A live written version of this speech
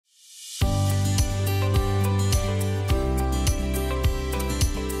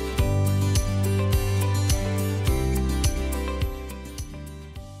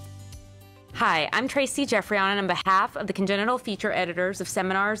Hi, I'm Tracy Geoffrion, and on behalf of the Congenital feature editors of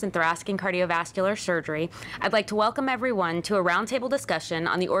Seminars in Thoracic and Cardiovascular Surgery, I'd like to welcome everyone to a roundtable discussion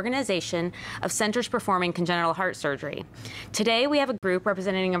on the organization of centers performing congenital heart surgery. Today, we have a group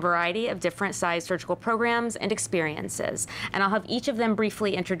representing a variety of different sized surgical programs and experiences, and I'll have each of them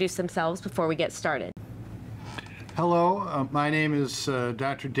briefly introduce themselves before we get started. Hello, my name is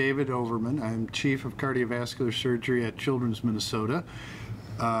Dr. David Overman. I'm Chief of Cardiovascular Surgery at Children's Minnesota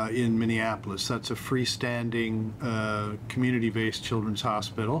in Minneapolis. That's a freestanding community-based children's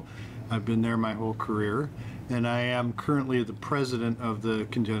hospital. I've been there my whole career, and I am currently the president of the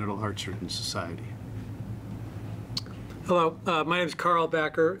Congenital Heart Surgeons Society. Hello, my name is Carl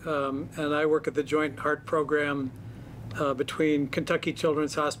Backer, and I work at the Joint Heart Program between Kentucky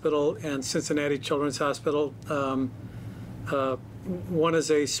Children's Hospital and Cincinnati Children's Hospital. One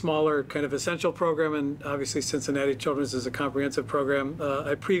is a smaller kind of essential program, and obviously Cincinnati Children's is a comprehensive program.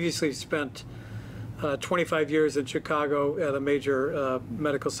 I previously spent 25 years in Chicago at a major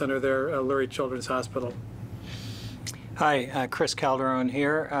medical center there, Lurie Children's Hospital. Hi, Chris Caldarone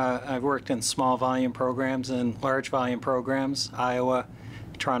here. I've worked in small volume programs and large volume programs, Iowa,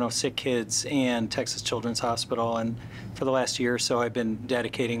 Toronto Sick Kids, and Texas Children's Hospital. And for the last year or so, I've been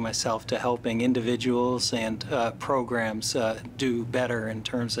dedicating myself to helping individuals and programs do better in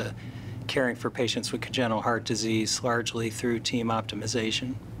terms of caring for patients with congenital heart disease, largely through team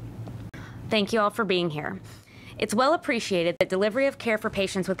optimization. Thank you all for being here. It's well appreciated that delivery of care for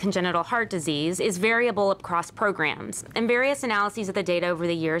patients with congenital heart disease is variable across programs, and various analyses of the data over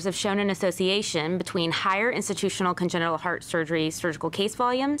the years have shown an association between higher institutional congenital heart surgery surgical case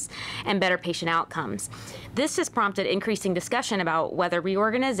volumes and better patient outcomes. This has prompted increasing discussion about whether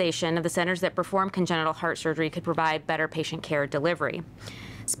reorganization of the centers that perform congenital heart surgery could provide better patient care delivery.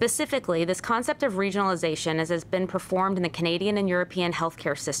 Specifically, this concept of regionalization, as has been performed in the Canadian and European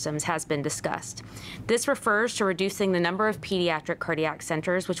healthcare systems, has been discussed. This refers to reducing the number of pediatric cardiac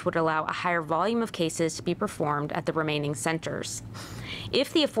centers, which would allow a higher volume of cases to be performed at the remaining centers.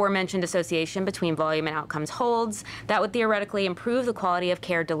 If the aforementioned association between volume and outcomes holds, that would theoretically improve the quality of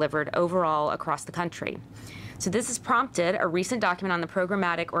care delivered overall across the country. So this has prompted a recent document on the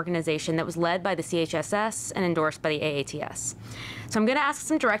programmatic organization that was led by the CHSS and endorsed by the AATS. So I'm going to ask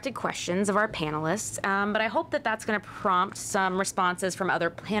some directed questions of our panelists, but I hope that that's going to prompt some responses from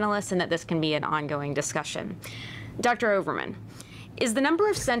other panelists and that this can be an ongoing discussion. Dr. Overman, is the number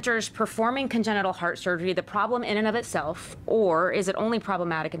of centers performing congenital heart surgery the problem in and of itself, or is it only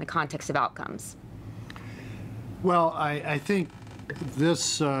problematic in the context of outcomes? Well, I think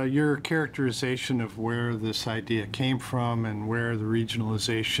this, your characterization of where this idea came from and where the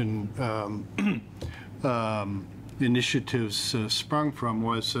regionalization initiatives sprung from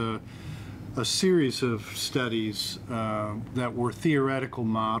was a series of studies that were theoretical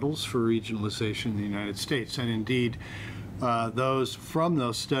models for regionalization in the United States. And indeed, from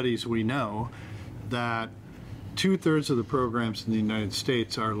those studies, we know that 2/3 of the programs in the United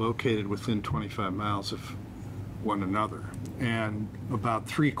States are located within 25 miles of one another, and about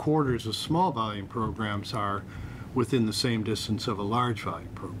 3/4 of small volume programs are within the same distance of a large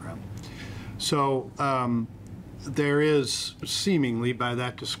volume program. So there is seemingly, by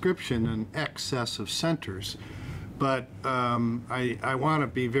that description, an excess of centers, but I want to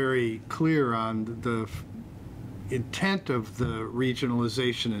be very clear on the intent of the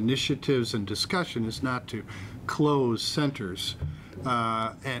regionalization initiatives and discussion is not to close centers.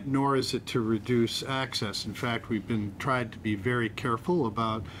 Nor is it to reduce access. In fact, we've tried to be very careful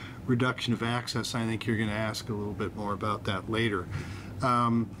about reduction of access. I think you're going to ask a little bit more about that later.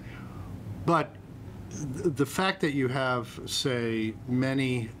 But the fact that you have, say,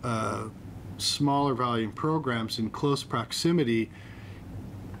 many smaller volume programs in close proximity,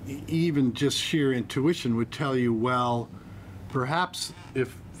 even just sheer intuition would tell you, well, perhaps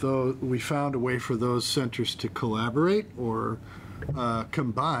if we found a way for those centers to collaborate or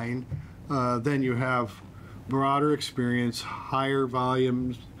combine, then you have broader experience, higher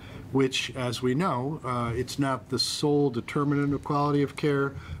volumes, which, as we know, it's not the sole determinant of quality of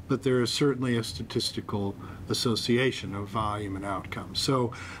care, but there is certainly a statistical association of volume and outcomes.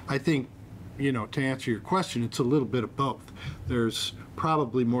 So I think, to answer your question, it's a little bit of both. There's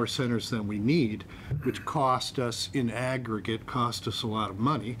probably more centers than we need, which cost us in aggregate, cost us a lot of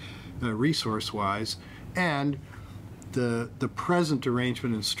money, resource-wise, and the present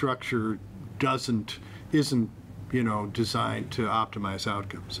arrangement and structure isn't designed to optimize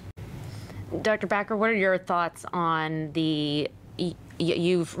outcomes. Dr. Backer, what are your thoughts on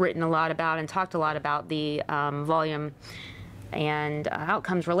you've written a lot about and talked a lot about the volume and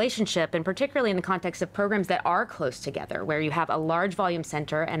outcomes relationship, and particularly in the context of programs that are close together, where you have a large volume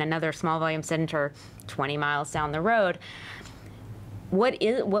center and another small volume center 20 miles down the road.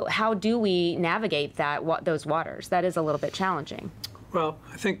 How do we navigate those waters? That is a little bit challenging. Well,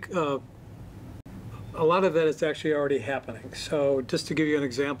 I think a lot of that is actually already happening. So just to give you an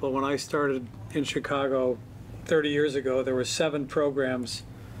example, when I started in Chicago 30 years ago, there were 7 programs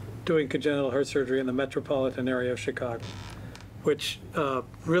doing congenital heart surgery in the metropolitan area of Chicago, which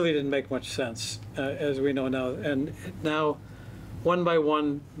really didn't make much sense, as we know now. And now, one by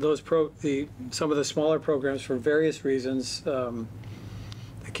one, some of the smaller programs, for various reasons,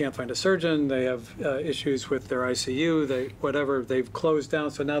 they can't find a surgeon, they have issues with their ICU, whatever, they've closed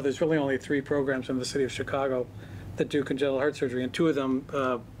down. So now there's really only 3 programs in the city of Chicago that do congenital heart surgery, and 2 of them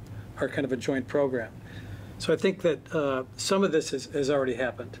are kind of a joint program. So I think that some of this has already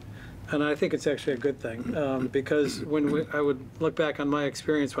happened. And I think it's actually a good thing, because I would look back on my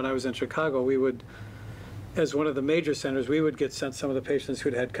experience when I was in Chicago, we would, as one of the major centers, we would get sent some of the patients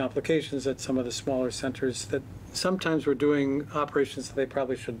who'd had complications at some of the smaller centers that sometimes were doing operations that they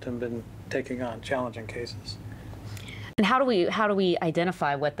probably shouldn't have been taking on, challenging cases. And how do we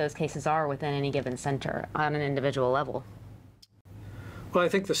identify what those cases are within any given center on an individual level? Well, I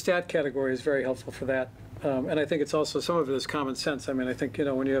think the stat category is very helpful for that. And I think it's also, some of it is common sense. I mean, I think,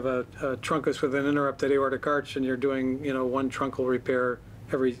 when you have a truncus with an interrupted aortic arch and you're doing, one truncal repair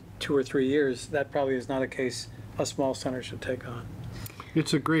every 2 or 3 years, that probably is not a case a small center should take on.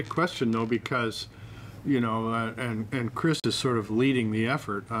 It's a great question, though, because, and Chris is sort of leading the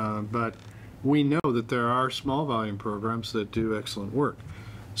effort, but we know that there are small volume programs that do excellent work.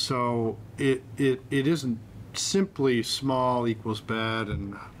 So it isn't simply small equals bad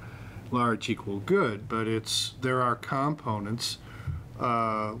and large equal good, but there are components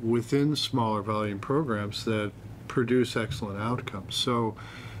within smaller volume programs that produce excellent outcomes. So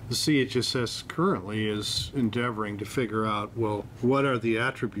the CHSS currently is endeavoring to figure out, well, what are the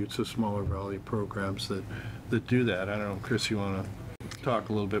attributes of smaller volume programs that do that? I don't know, Chris, you want to talk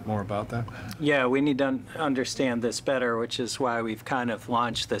a little bit more about that? Yeah, we need to understand this better, which is why we've kind of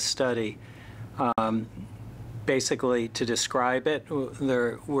launched this study. Basically, to describe it,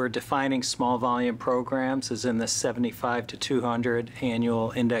 we're defining small volume programs as in the 75 to 200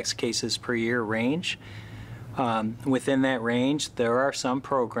 annual index cases per year range. Within that range, there are some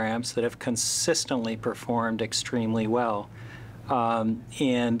programs that have consistently performed extremely well.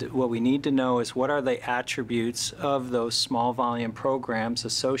 And what we need to know is, what are the attributes of those small volume programs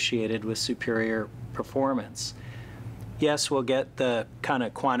associated with superior performance? Yes, we'll get the kind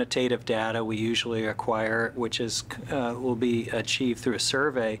of quantitative data we usually acquire, which will be achieved through a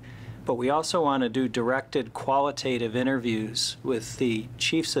survey, but we also want to do directed qualitative interviews with the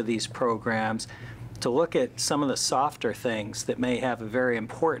chiefs of these programs to look at some of the softer things that may have a very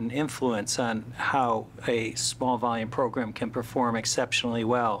important influence on how a small volume program can perform exceptionally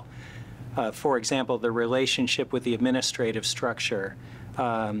well. For example, the relationship with the administrative structure,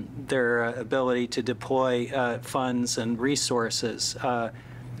 their ability to deploy funds and resources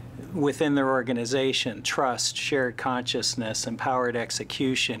within their organization, trust, shared consciousness, empowered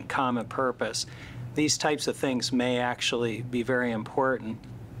execution, common purpose. These types of things may actually be very important.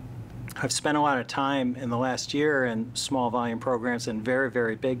 I've spent a lot of time in the last year in small volume programs and very,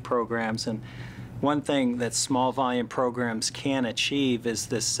 very big programs, and one thing that small volume programs can achieve is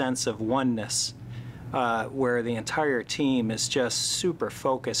this sense of oneness, where the entire team is just super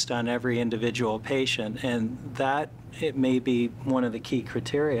focused on every individual patient, and that it may be one of the key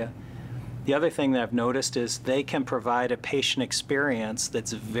criteria. The other thing that I've noticed is they can provide a patient experience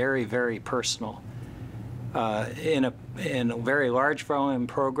that's very, very personal. In very large volume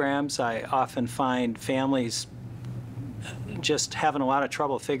programs, I often find families just having a lot of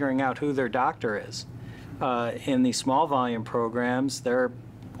trouble figuring out who their doctor is. In these small volume programs, they're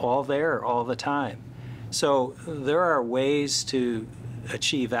all there all the time. So there are ways to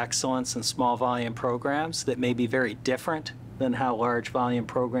achieve excellence in small volume programs that may be very different than how large volume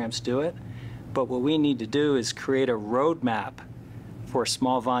programs do it. But what we need to do is create a roadmap for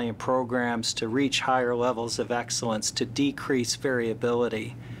small volume programs to reach higher levels of excellence, to decrease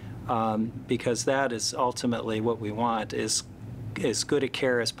variability, because that is ultimately what we want, is as good a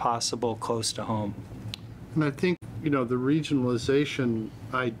care as possible close to home. And I think, the regionalization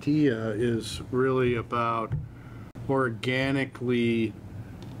idea is really about organically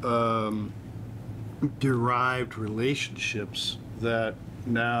derived relationships that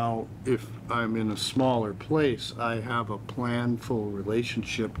now, if I'm in a smaller place, I have a planful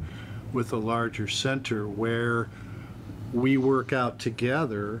relationship with a larger center where we work out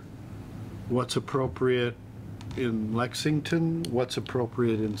together what's appropriate in Lexington, what's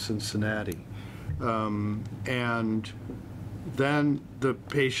appropriate in Cincinnati. And then the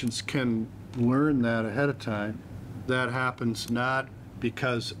patients can learn that ahead of time. That happens not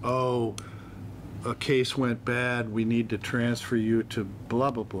because, oh, a case went bad, we need to transfer you to blah,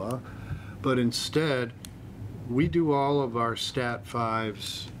 blah, blah, but instead, we do all of our Stat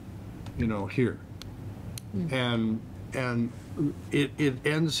 5s, here. And it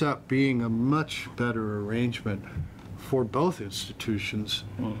ends up being a much better arrangement for both institutions,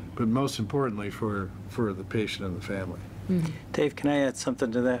 but most importantly for the patient and the family. Dave, can I add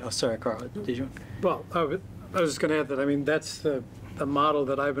something to that? Oh, sorry, Carl, did you? Well, I was just going to add that, I mean, that's the model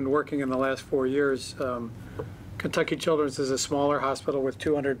that I've been working in the last 4 years. Kentucky Children's is a smaller hospital with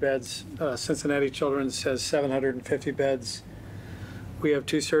 200 beds. Cincinnati Children's has 750 beds. We have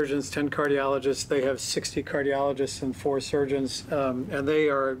 2 surgeons, 10 cardiologists. They have 60 cardiologists and 4 surgeons, and they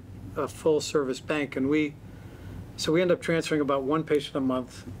are a full-service bank. And so we end up transferring about 1 patient a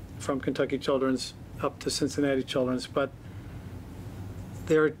month from Kentucky Children's up to Cincinnati Children's, but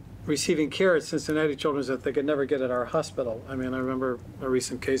they're receiving care at Cincinnati Children's that they could never get at our hospital. I mean, I remember a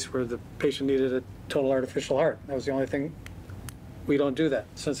recent case where the patient needed a total artificial heart. That was the only thing. We don't do that.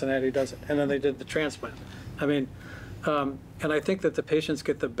 Cincinnati does it. And then they did the transplant. I mean, and I think that the patients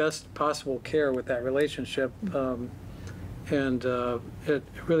get the best possible care with that relationship, and it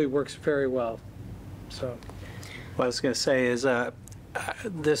really works very well. So, what I was going to say is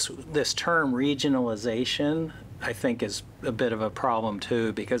this term regionalization, I think, is a bit of a problem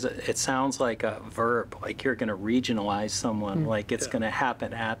too, because it sounds like a verb, like you're going to regionalize someone, like it's going to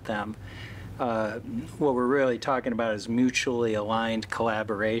happen at them. What we're really talking about is mutually aligned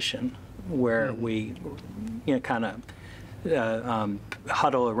collaboration, where we, kind of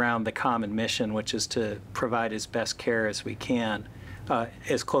huddle around the common mission, which is to provide as best care as we can,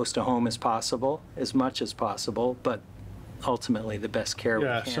 as close to home as possible, as much as possible, but ultimately the best care we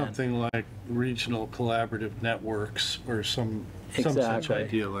can. Yeah, something like regional collaborative networks or some such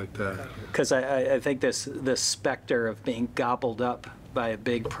idea like that. Because I think this specter of being gobbled up by a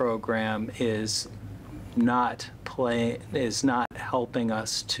big program is not helping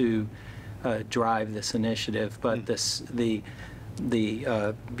us to drive this initiative, but the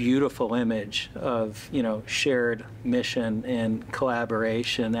beautiful image of shared mission and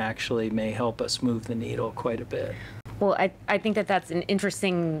collaboration actually may help us move the needle quite a bit. Well, I think that that's an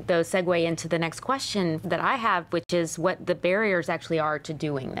interesting, though, segue into the next question that I have, which is what the barriers actually are to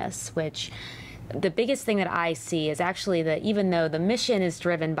doing this, which the biggest thing that I see is actually that even though the mission is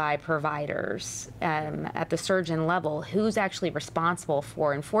driven by providers at the surgeon level, who's actually responsible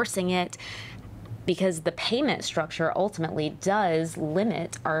for enforcing it? Because the payment structure ultimately does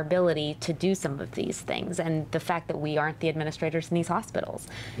limit our ability to do some of these things, and the fact that we aren't the administrators in these hospitals.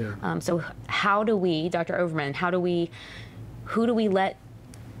 Yeah. So how do we, Dr. Overman, who do we let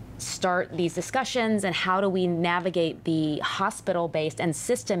start these discussions, and how do we navigate the hospital-based and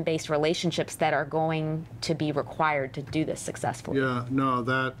system-based relationships that are going to be required to do this successfully? Yeah, no,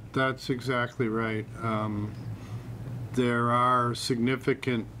 that's exactly right. There are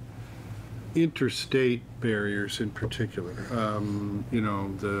significant interstate barriers in particular.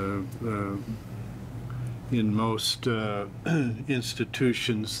 In most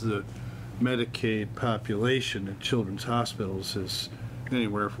institutions, the Medicaid population at children's hospitals is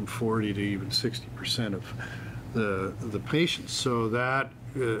anywhere from 40 to even 60% of the patients. So that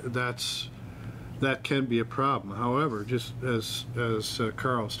can be a problem. However, just as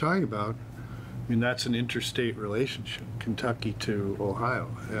Carl was talking about, I mean, that's an interstate relationship, Kentucky to Ohio,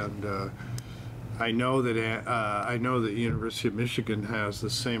 and I know that the University of Michigan has the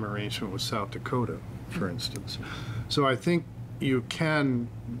same arrangement with South Dakota, for instance. So I think you can,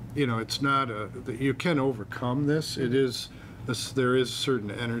 it's not you can overcome this. There is a certain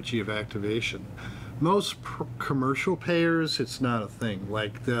energy of activation. Most commercial payers, it's not a thing.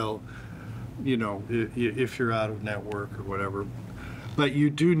 Like they'll, if you're out of network or whatever, but you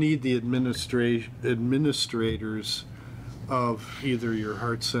do need the administrators of either your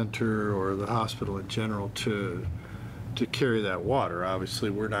heart center or the hospital in general to carry that water. Obviously,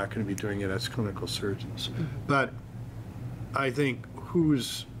 we're not going to be doing it as clinical surgeons. But I think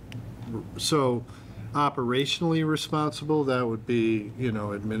who's so operationally responsible, that would be,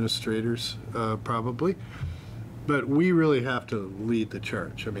 administrators probably. But we really have to lead the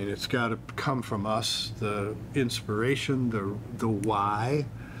charge. I mean, it's got to come from us, the inspiration, the why.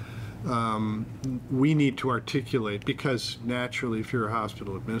 We need to articulate, because naturally, if you're a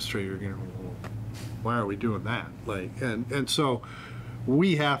hospital administrator, you're going to, well, why are we doing that? And so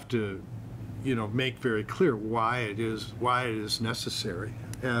we have to, make very clear why it is necessary.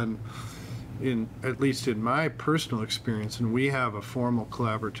 And at least in my personal experience, and we have a formal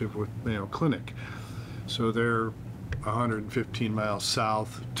collaborative with Mayo Clinic. So they're 115 miles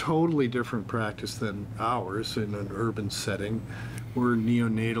south, totally different practice than ours in an urban setting. We're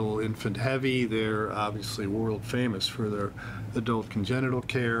neonatal infant heavy. They're obviously world famous for their adult congenital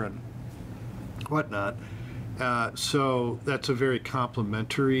care and whatnot. So that's a very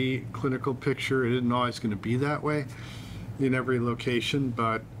complementary clinical picture. It isn't always going to be that way in every location,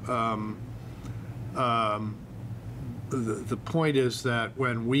 but the point is that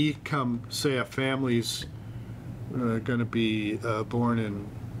when we come, say a family's going to be born in,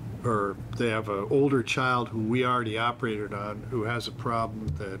 or they have an older child who we already operated on who has a problem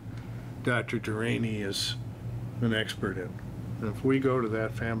that Dr. Delaney is an expert in. And if we go to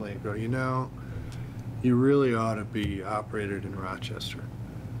that family and go, you know, you really ought to be operated in Rochester.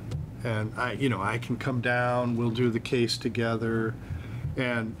 And I can come down, we'll do the case together,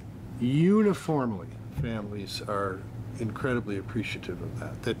 and uniformly families are incredibly appreciative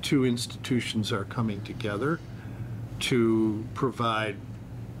of that two institutions are coming together to provide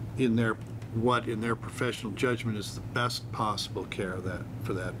in their professional judgment is the best possible care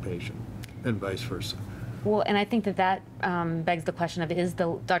for that patient, and vice versa. Well, and I think that begs the question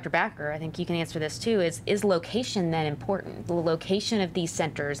of Dr. Backer, I think you can answer this too, is location then important? The location of these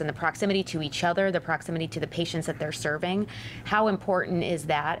centers and the proximity to each other, the proximity to the patients that they're serving, how important is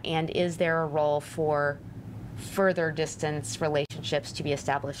that? And is there a role for further distance relationships to be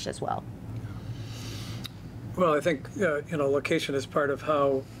established as well? Well, I think, location is part of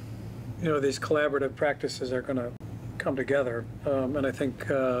how, these collaborative practices are going to come together. And I think,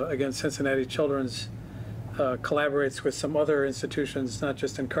 again, Cincinnati Children's collaborates with some other institutions, not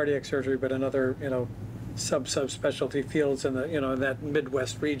just in cardiac surgery, but in other, subspecialty fields in the, in that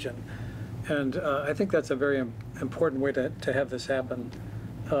Midwest region. And I think that's a very important way to have this happen.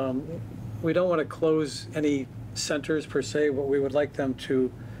 We don't want to close any centers per se, but we would like them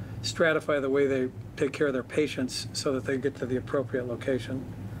to stratify the way they take care of their patients so that they get to the appropriate location.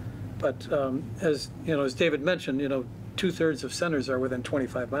 But as David mentioned, 2/3 of centers are within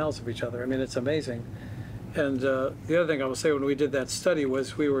 25 miles of each other. I mean, it's amazing. And the other thing I will say when we did that study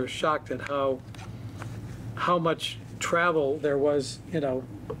was we were shocked at how much travel there was.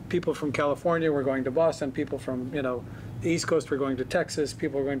 People from California were going to Boston, people from the East Coast were going to Texas,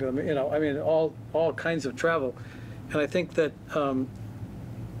 people were going to all kinds of travel. And I think that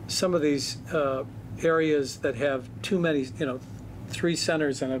some of these areas that have too many, 3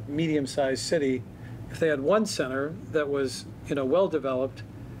 centers in a medium-sized city, if they had one center that was well developed,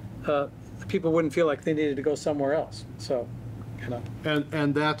 people wouldn't feel like they needed to go somewhere else. So,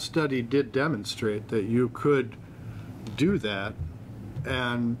 And that study did demonstrate that you could do that,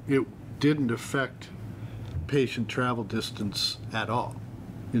 and it didn't affect patient travel distance at all.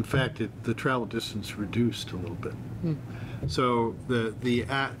 In fact, the travel distance reduced a little bit. So the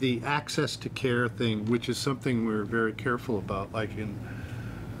access to care thing, which is something we're very careful about, like in,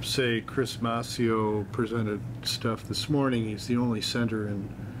 say, Chris Mascio presented stuff this morning. He's the only center in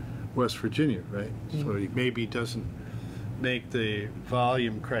West Virginia, right? So he maybe doesn't make the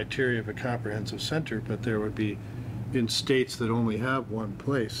volume criteria of a comprehensive center, but there would be, in states that only have one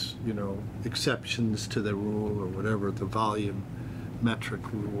place, exceptions to the rule or whatever, the volume metric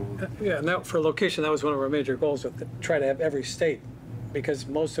rule. Yeah, and that, for location, that was one of our major goals, to try to have every state, because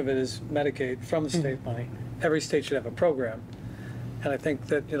most of it is Medicaid from the state money. Every state should have a program. And I think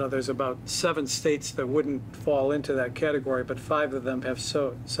that, there's about 7 states that wouldn't fall into that category, but 5 of them have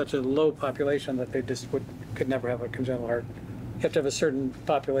such a low population that they just could never have a congenital heart. You have to have a certain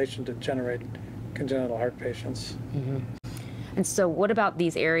population to generate congenital heart patients. And so what about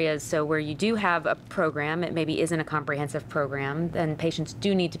these areas, so where you do have a program, it maybe isn't a comprehensive program, then patients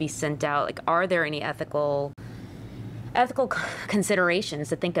do need to be sent out? Like, are there any ethical considerations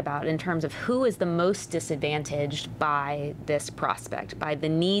to think about in terms of who is the most disadvantaged by this prospect, by the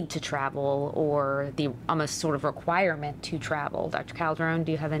need to travel or the almost sort of requirement to travel? Dr. Caldarone,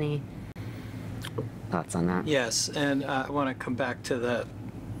 do you have any thoughts on that? Yes, and I want to come back to the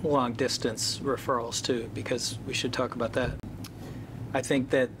long distance referrals too, because we should talk about that. I think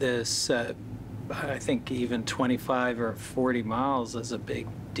that I think even 25 or 40 miles is a big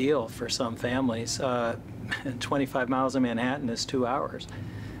deal for some families. 25 miles in Manhattan is 2 hours.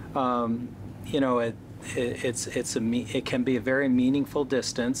 It can be a very meaningful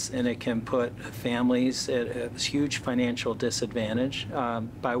distance, and it can put families at a huge financial disadvantage.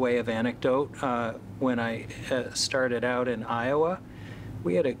 By way of anecdote, when I started out in Iowa,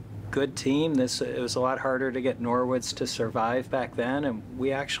 we had a good team. It was a lot harder to get Norwoods to survive back then, and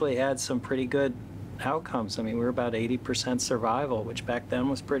we actually had some pretty good outcomes. I mean, we were about 80% survival, which back then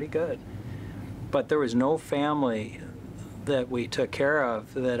was pretty good. But there was no family that we took care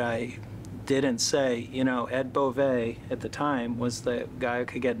of that I didn't say, you know, Ed Beauvais at the time was the guy who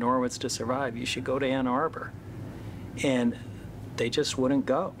could get Norwoods to survive. You should go to Ann Arbor. And they just wouldn't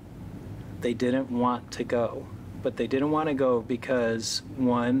go. They didn't want to go. But they didn't want to go because,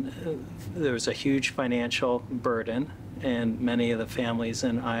 one, there was a huge financial burden, and many of the families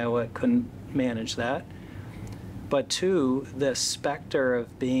in Iowa couldn't manage that. But two, the specter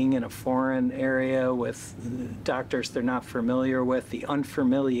of being in a foreign area with doctors they're not familiar with, the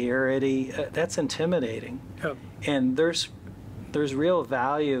unfamiliarity, that's intimidating. Yep. And there's real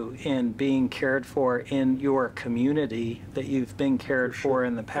value in being cared for in your community that you've been cared for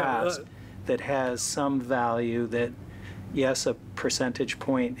in the past, that has some value that, yes, a percentage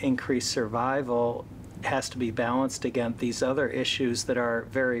point increased survival has to be balanced against these other issues that are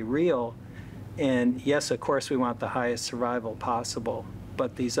very real. And yes, of course, we want the highest survival possible,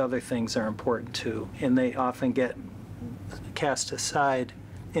 but these other things are important too, and they often get cast aside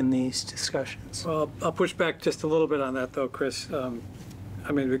in these discussions. Well, I'll push back just a little bit on that, though, Chris.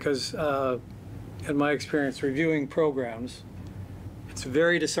 I mean, because in my experience reviewing programs, it's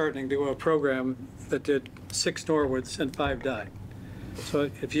very disheartening to go to a program that did 6 Norwoods and 5 died. So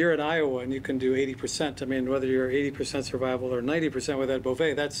if you're in Iowa and you can do 80%, I mean, whether you're 80% survival or 90% with Ed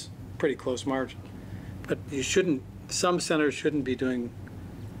Beauvais, that's pretty close margin. But you shouldn't, some centers shouldn't be doing,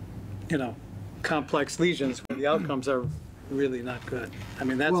 you know, complex lesions when the outcomes are really not good. I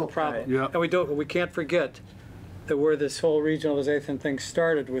mean, that's a problem. Yeah. And we can't forget that where this whole regionalization thing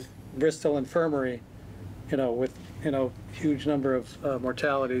started with Bristol Infirmary, you know, with, you know, huge number of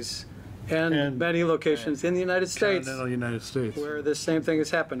mortalities and many locations in the United States, Continental United States, where the same thing has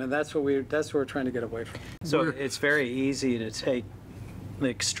happened, and that's what we're trying to get away from. So it's very easy to take the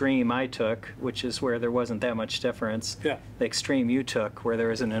extreme I took, which is where there wasn't that much difference, Yeah. the extreme you took, where there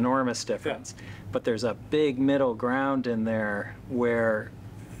was an enormous difference. But there's a big middle ground in there where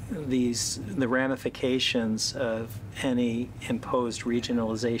the ramifications of any imposed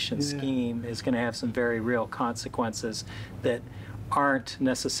regionalization scheme is going to have some very real consequences that aren't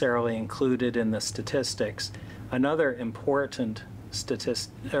necessarily included in the statistics. Another important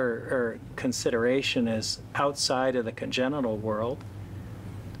consideration is outside of the congenital world.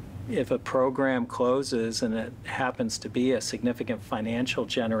 If a program closes and it happens to be a significant financial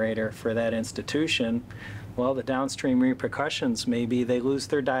generator for that institution, well, the downstream repercussions may be they lose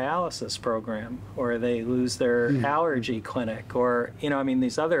their dialysis program, or they lose their allergy clinic, or, you know, I mean,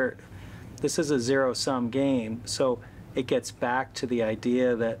 this is a zero-sum game. So it gets back to the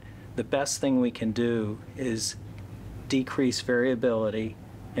idea that the best thing we can do is decrease variability,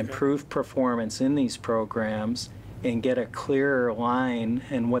 improve performance in these programs, and get a clearer line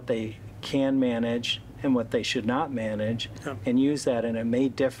in what they can manage and what they should not manage, and use that. And it may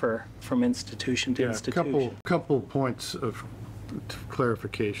differ from institution to institution. Couple points of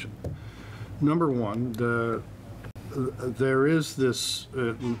clarification. Number one, there is this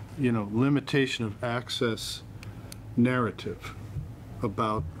limitation of access narrative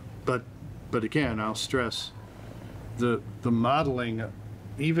about, but again, I'll stress the modeling,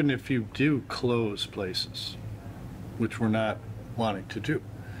 even if you do close places, which we're not wanting to do,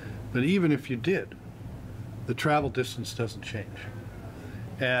 but even if you did, the travel distance doesn't change.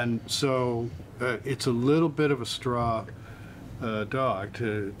 And so it's a little bit of a straw dog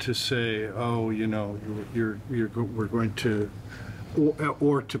to say, oh, you know, we're going to,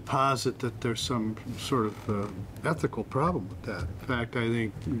 or to posit that there's some sort of ethical problem with that. In fact, I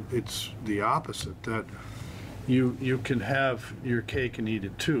think it's the opposite, that you can have your cake and eat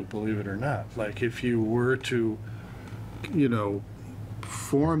it too, believe it or not. Like if you were to, you know,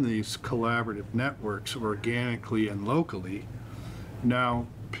 form these collaborative networks organically and locally, now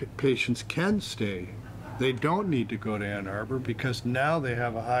patients can stay. They don't need to go to Ann Arbor because now they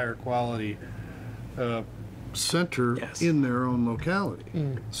have a higher quality center in their own locality.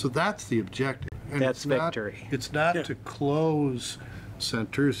 So that's the objective. And that's victory. It's not to close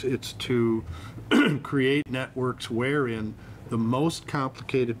centers, it's to create networks wherein the most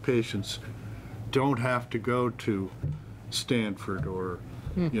complicated patients don't have to go to Stanford or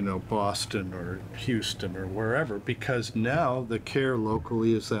Boston or Houston or wherever, because now the care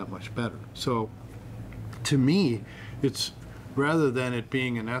locally is that much better. So to me, it's, rather than it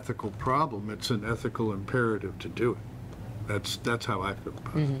being an ethical problem, it's an ethical imperative to do it. That's how I feel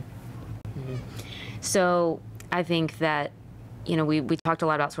about it. So I think that, you know, we talked a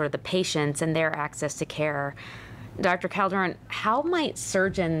lot about sort of the patients and their access to care. Dr. Caldarone, how might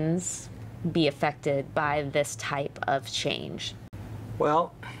surgeons be affected by this type of change?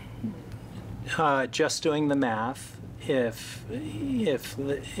 Well, just doing the math, if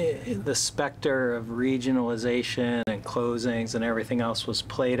the specter of regionalization and closings and everything else was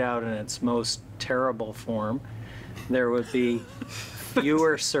played out in its most terrible form, there would be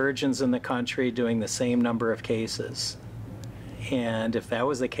fewer surgeons in the country doing the same number of cases. And if that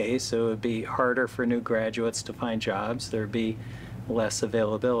was the case, it would be harder for new graduates to find jobs. There'd be less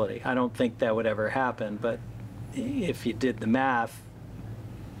availability. I don't think that would ever happen, but if you did the math,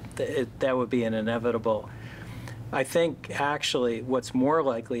 that would be an inevitable. I think actually what's more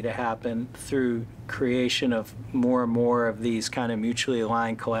likely to happen through creation of more and more of these kind of mutually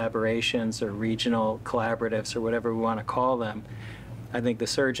aligned collaborations or regional collaboratives or whatever we want to call them, I think the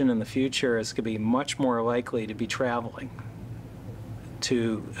surgeon in the future is going to be much more likely to be traveling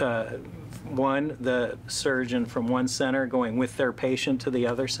to, the surgeon from one center going with their patient to the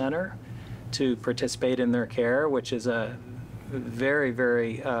other center to participate in their care, which is very,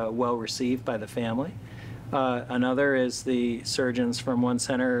 very well received by the family. Another is the surgeons from one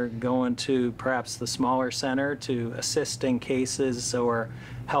center going to perhaps the smaller center to assist in cases or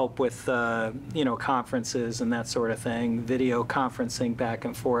help with conferences and that sort of thing, video conferencing back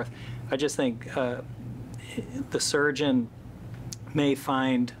and forth. I just think the surgeon may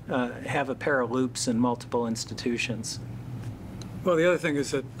have a pair of loops in multiple institutions. Well, the other thing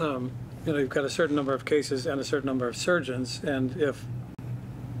is that you've got a certain number of cases and a certain number of surgeons, and if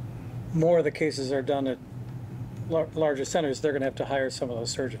more of the cases are done at larger centers, they're going to have to hire some of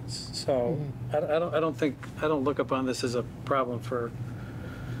those surgeons. So I don't look upon this as a problem for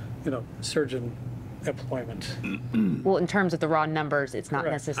surgeon employment. Well, in terms of the raw numbers, it's not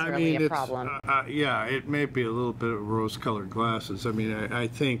necessarily a problem. Yeah, it may be a little bit of rose-colored glasses. I mean, I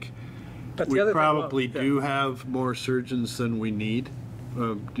think But we the probably do have more surgeons than we need,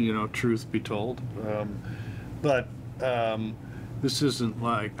 truth be told. But this isn't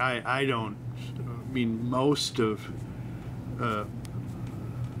like, most of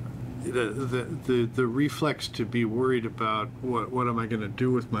the reflex to be worried about what am I going to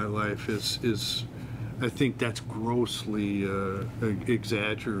do with my life is I think that's grossly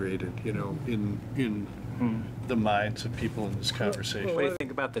exaggerated, in the minds of people in this conversation. What do you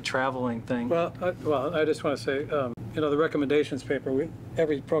think about the traveling thing? Well, I just want to say, the recommendations paper,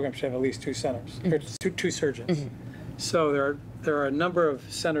 every program should have at least two centers, or two surgeons. So there are a number of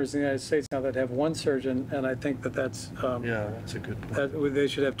centers in the United States now that have one surgeon, and I think that's that's a good point. that they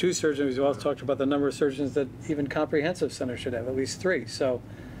should have two surgeons. We've also talked about the number of surgeons that even comprehensive centers should have, at least three. So,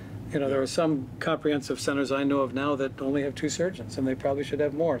 there are some comprehensive centers I know of now that only have two surgeons, and they probably should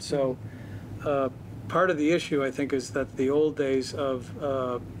have more. So, part of the issue, I think, is that the old days of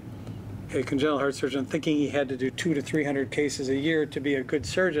a congenital heart surgeon thinking he had to do 200 to 300 cases a year to be a good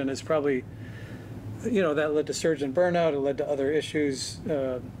surgeon is probably, that led to surgeon burnout. It led to other issues.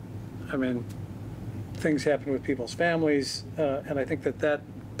 Things happen with people's families, and I think that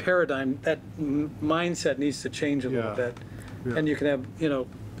paradigm, that mindset needs to change a little bit. Yeah. And you can have,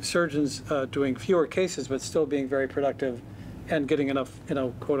 surgeons doing fewer cases, but still being very productive and getting enough,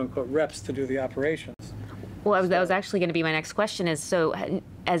 quote unquote, reps to do the operations. Well, that was actually going to be my next question is, so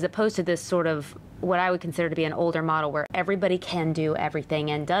as opposed to this sort of what I would consider to be an older model where everybody can do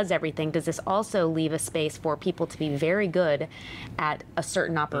everything and does everything, does this also leave a space for people to be very good at a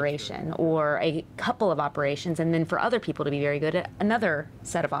certain operation or a couple of operations, and then for other people to be very good at another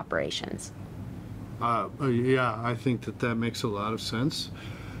set of operations? Yeah, I think that makes a lot of sense.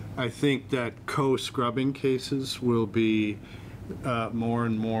 I think that co-scrubbing cases will be more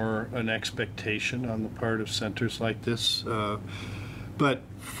and more an expectation on the part of centers like this. But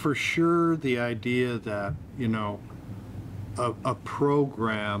for sure, the idea that, a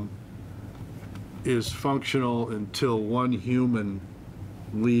program is functional until one human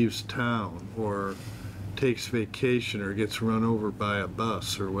leaves town or takes vacation or gets run over by a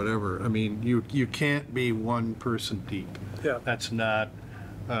bus or whatever. I mean, you can't be one person deep. Yeah. That's not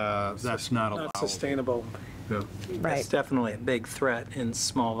allowable. Not sustainable. Yeah. Right. It's definitely a big threat in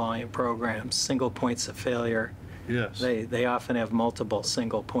small volume programs. Single points of failure. Yes. They often have multiple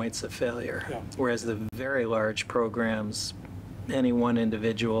single points of failure. Yeah. Whereas the very large programs, any one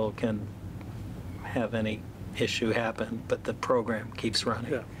individual can have any issue happen, but the program keeps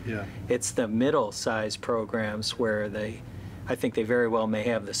running. Yeah. Yeah. It's the middle-sized programs where I think they very well may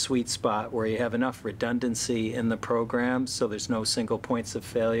have the sweet spot where you have enough redundancy in the program so there's no single points of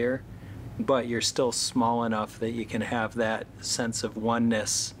failure, but you're still small enough that you can have that sense of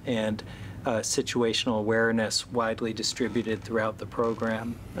oneness and situational awareness widely distributed throughout the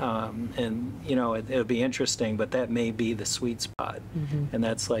program. It'll be interesting, but that may be the sweet spot. And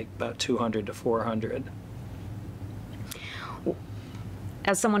that's like about 200 to 400.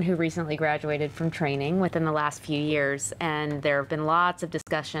 As someone who recently graduated from training within the last few years, and there have been lots of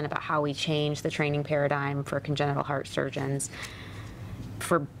discussion about how we change the training paradigm for congenital heart surgeons,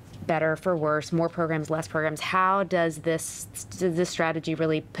 for better, for worse, more programs, less programs, how does this strategy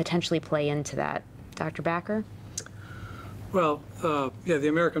really potentially play into that? Dr. Backer? Well, yeah, the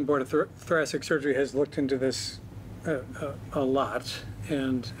American Board of Thoracic Surgery has looked into this a lot,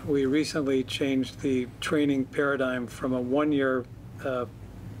 and we recently changed the training paradigm from a 1-year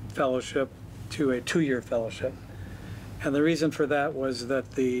fellowship to a 2-year fellowship. And the reason for that was that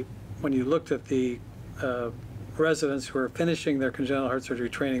when you looked at the residents who were finishing their congenital heart surgery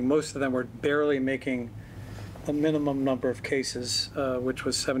training, most of them were barely making a minimum number of cases, which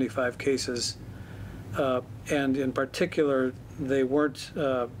was 75 cases. And in particular, they weren't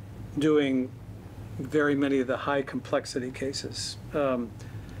doing very many of the high complexity cases.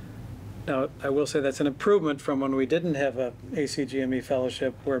 Now, I will say that's an improvement from when we didn't have a ACGME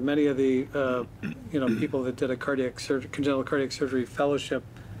fellowship, where many of the people that did a congenital cardiac surgery fellowship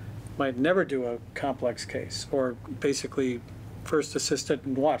might never do a complex case, or basically first assisted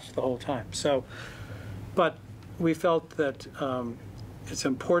and watched the whole time. So, but we felt that it's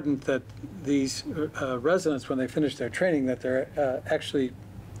important that these residents, when they finish their training, that they're actually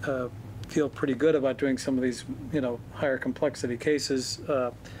feel pretty good about doing some of these, higher complexity cases.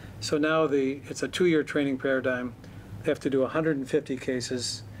 So now it's a 2-year training paradigm. They have to do 150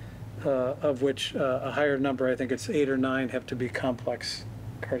 cases, of which a higher number, I think it's 8 or 9, have to be complex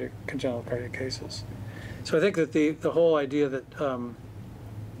congenital cardiac cases. So I think that the whole idea that,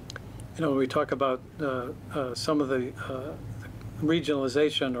 when we talk about some of the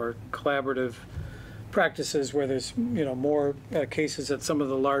regionalization or collaborative practices where there's more cases at some of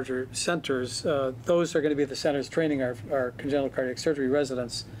the larger centers, those are going to be the centers training our congenital cardiac surgery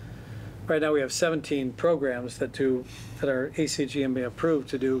residents. Right now we have 17 programs that are ACGME approved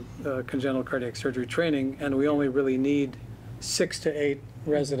to do congenital cardiac surgery training, and we only really need 6 to 8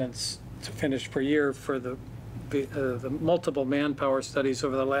 residents to finish per year for the multiple manpower studies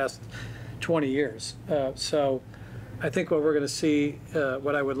over the last 20 years. So I think what we're going to see,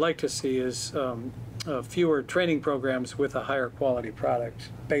 what I would like to see is fewer training programs with a higher quality product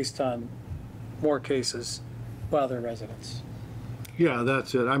based on more cases while they're residents. Yeah,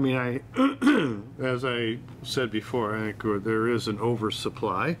 that's it. I mean, as I said before, I think there is an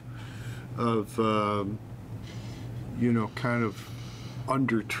oversupply of, kind of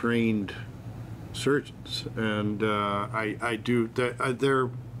undertrained surgeons, and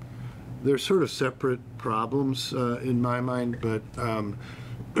they're sort of separate problems in my mind, but I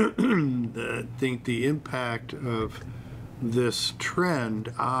think the impact of this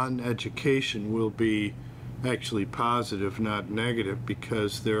trend on education will be actually positive, not negative,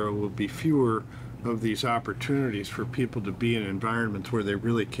 because there will be fewer of these opportunities for people to be in environments where they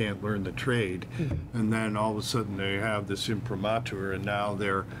really can't learn the trade. And then all of a sudden they have this imprimatur, and now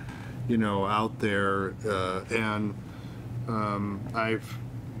they're, out there.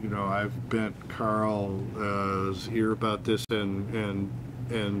 I've bent Carl's ear about this, and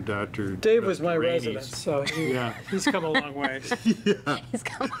Dr. Dave was my Rainey's. resident, so he's come a long way. Yeah. He's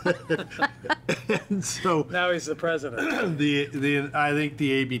come And so Now he's the president. I think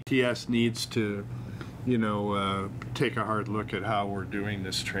the ABTS needs to, take a hard look at how we're doing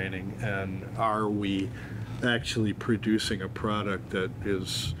this training, and are we actually producing a product that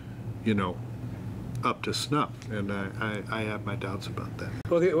is, up to snuff? And I have my doubts about that.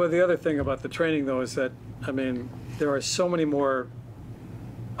 Well, the other thing about the training, though, is that, there are so many more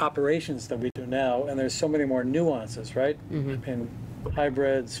operations that we do now, and there's so many more nuances, right?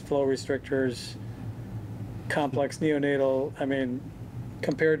 Hybrids, flow restrictors, complex neonatal,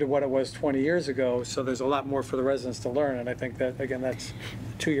 compared to what it was 20 years ago. So there's a lot more for the residents to learn, and I think that, again, that's a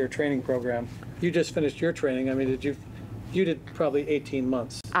 2-year training program. You just finished your training. You did probably 18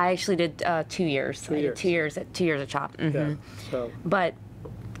 months. I actually did 2 years. 2 years. 2 years at CHOP. Yeah, so. But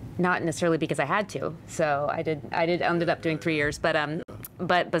not necessarily because I had to. So I ended up doing 3 years. But I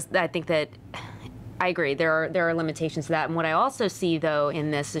think that I agree. There are limitations to that. And what I also see, though,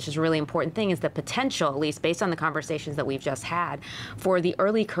 in this, which is a really important thing, is the potential, at least based on the conversations that we've just had, for the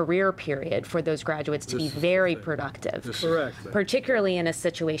early career period for those graduates to be very productive. Correct. Particularly in a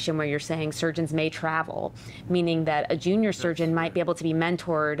situation where you're saying surgeons may travel, meaning that a junior surgeon might be able to be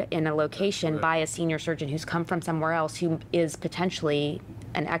mentored in a location by a senior surgeon who's come from somewhere else, who is potentially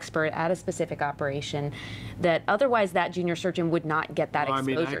an expert at a specific operation, that otherwise that junior surgeon would not get that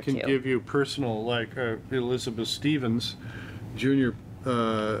exposure to. I can give you personal, like Elizabeth Stevens, junior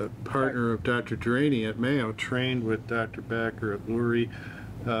partner of Dr. Durrani at Mayo, trained with Dr. Backer at Lurie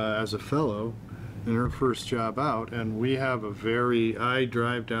as a fellow, in her first job out, and we have I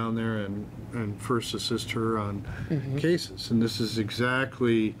drive down there and first assist her on cases, and this is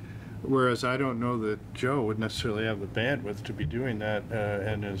exactly, whereas I don't know that Joe would necessarily have the bandwidth to be doing that,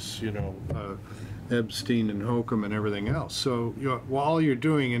 and is, Epstein and Holcomb and everything else. So, while all you're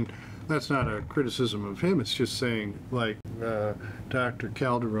doing, and that's not a criticism of him, it's just saying, like Dr.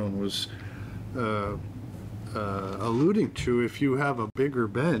 Caldarone was alluding to, if you have a bigger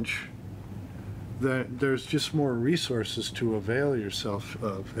bench, that there's just more resources to avail yourself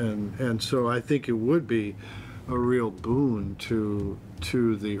of, and so I think it would be a real boon to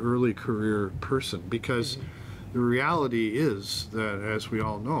the early career person, because the reality is that, as we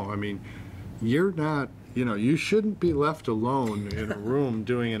all know, I mean, you're not, you shouldn't be left alone in a room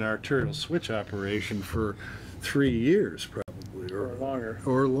doing an arterial switch operation for 3 years probably,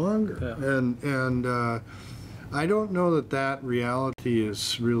 or longer. Yeah. And I don't know that reality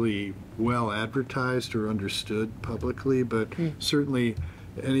is really well advertised or understood publicly, but certainly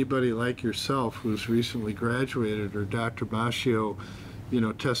anybody like yourself who's recently graduated, or Dr. Mascio,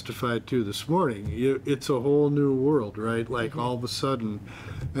 testified to this morning, it's a whole new world, right? Like all of a sudden.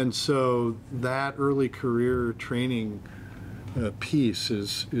 And so that early career training piece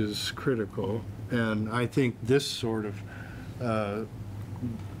is critical. And I think this sort of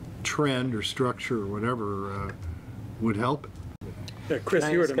trend or structure or whatever would help it. Yeah, Chris,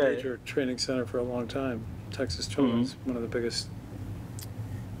 you were at a major training center for a long time. Texas Children's, one of the biggest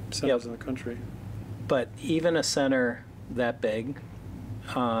centers in the country. But even a center that big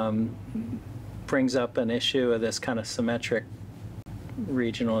brings up an issue of this kind of symmetric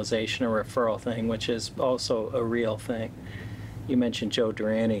regionalization or referral thing, which is also a real thing. You mentioned Joe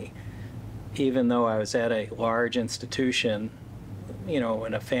Durante. Even though I was at a large institution,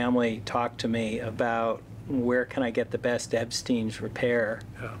 when a family talked to me about where can I get the best Epstein's repair,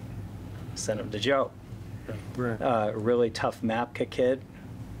 send them to Joe. Right. Really tough MAPCA kid,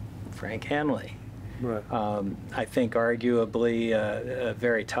 Frank Hanley. Right. I think arguably a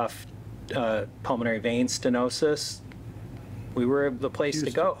very tough pulmonary vein stenosis, we were the place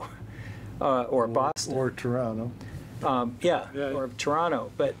to go. Or Boston. Or Toronto. Or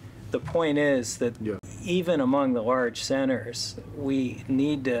Toronto. But the point is that even among the large centers, we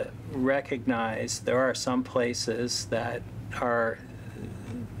need to recognize there are some places that are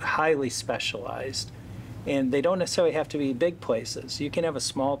highly specialized, and they don't necessarily have to be big places. You can have a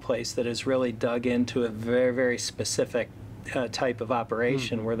small place that is really dug into a very, very specific type of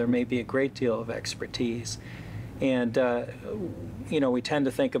operation where there may be a great deal of expertise. And, we tend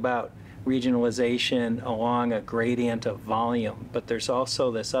to think about regionalization along a gradient of volume, but there's also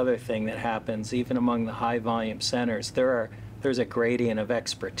this other thing that happens even among the high volume centers. There's a gradient of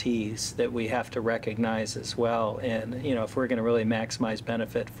expertise that we have to recognize as well, and if we're going to really maximize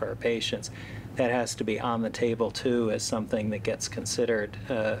benefit for our patients, that has to be on the table too as something that gets considered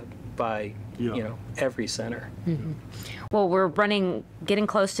by every center. Well, we're getting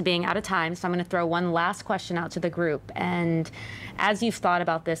close to being out of time, so I'm going to throw one last question out to the group. And as you've thought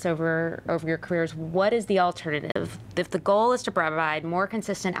about this over your careers, what is the alternative? If the goal is to provide more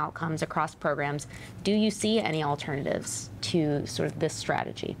consistent outcomes across programs, do you see any alternatives to sort of this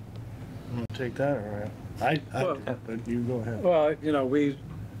strategy? I'll take that, or but you go ahead. Well,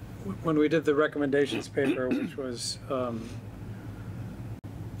 when we did the recommendations paper, which was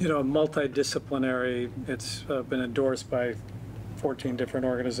multidisciplinary, it's been endorsed by 14 different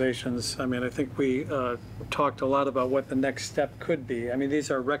organizations. I mean, I think we talked a lot about what the next step could be. I mean, these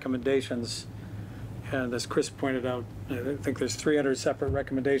are recommendations, and as Chris pointed out, I think there's 300 separate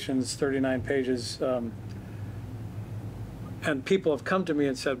recommendations, 39 pages, and people have come to me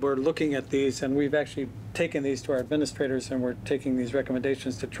and said, we're looking at these, and we've actually taken these to our administrators, and we're taking these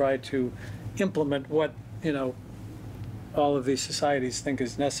recommendations to try to implement what, all of these societies think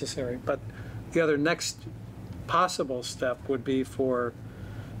is necessary. But the other next possible step would be for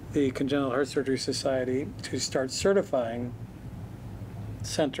the Congenital Heart Surgery Society to start certifying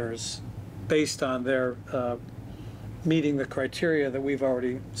centers based on their meeting the criteria that we've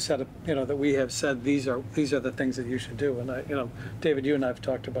already set up, that we have said these are the things that you should do. And David, you and I have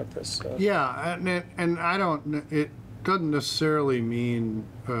talked about this. Yeah, and I don't. It doesn't necessarily mean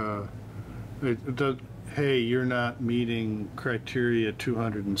it does. Hey, you're not meeting criteria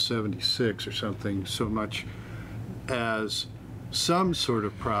 276 or something, so much as some sort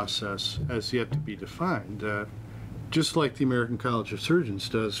of process has yet to be defined. Just like the American College of Surgeons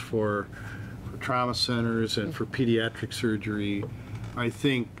does for trauma centers and for pediatric surgery, I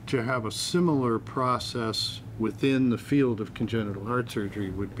think to have a similar process within the field of congenital heart surgery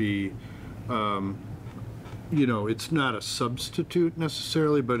would be you know, it's not a substitute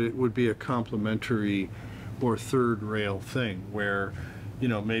necessarily, but it would be a complementary or third rail thing where, you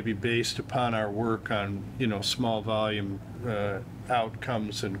know, maybe based upon our work on, you know, small volume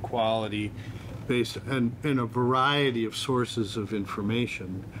outcomes and quality based and a variety of sources of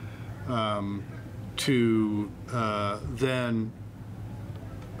information to then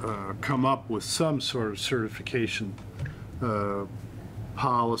come up with some sort of certification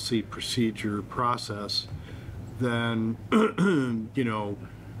policy, procedure, process, then, you know,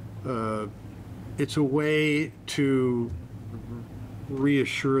 it's a way to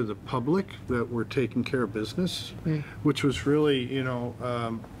reassure the public that we're taking care of business, which was really, you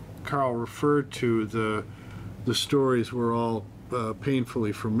know, Carl referred to the stories we're all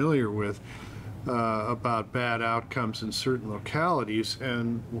painfully familiar with about bad outcomes in certain localities,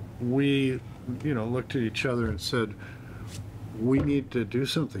 and we, you know, looked at each other and said, we need to do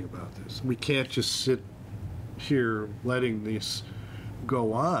something about this. We can't just sit here letting these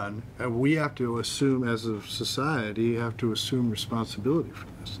go on, and we have to assume, as a society, have to assume responsibility for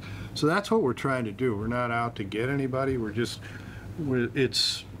this. So that's what we're trying to do. We're not out to get anybody. We're just,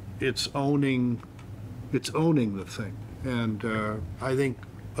 it's owning the thing. And I think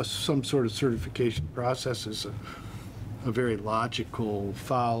some sort of certification process is a very logical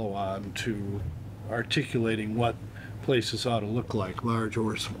follow-on to articulating what places ought to look like, large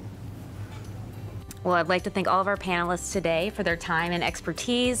or small. Well, I'd like to thank all of our panelists today for their time and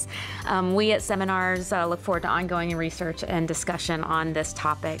expertise. We at Seminars look forward to ongoing research and discussion on this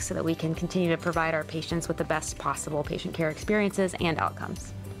topic so that we can continue to provide our patients with the best possible patient care experiences and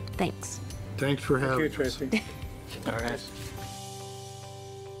outcomes. Thanks. Thanks for having us. Thank you, Tracy. All right.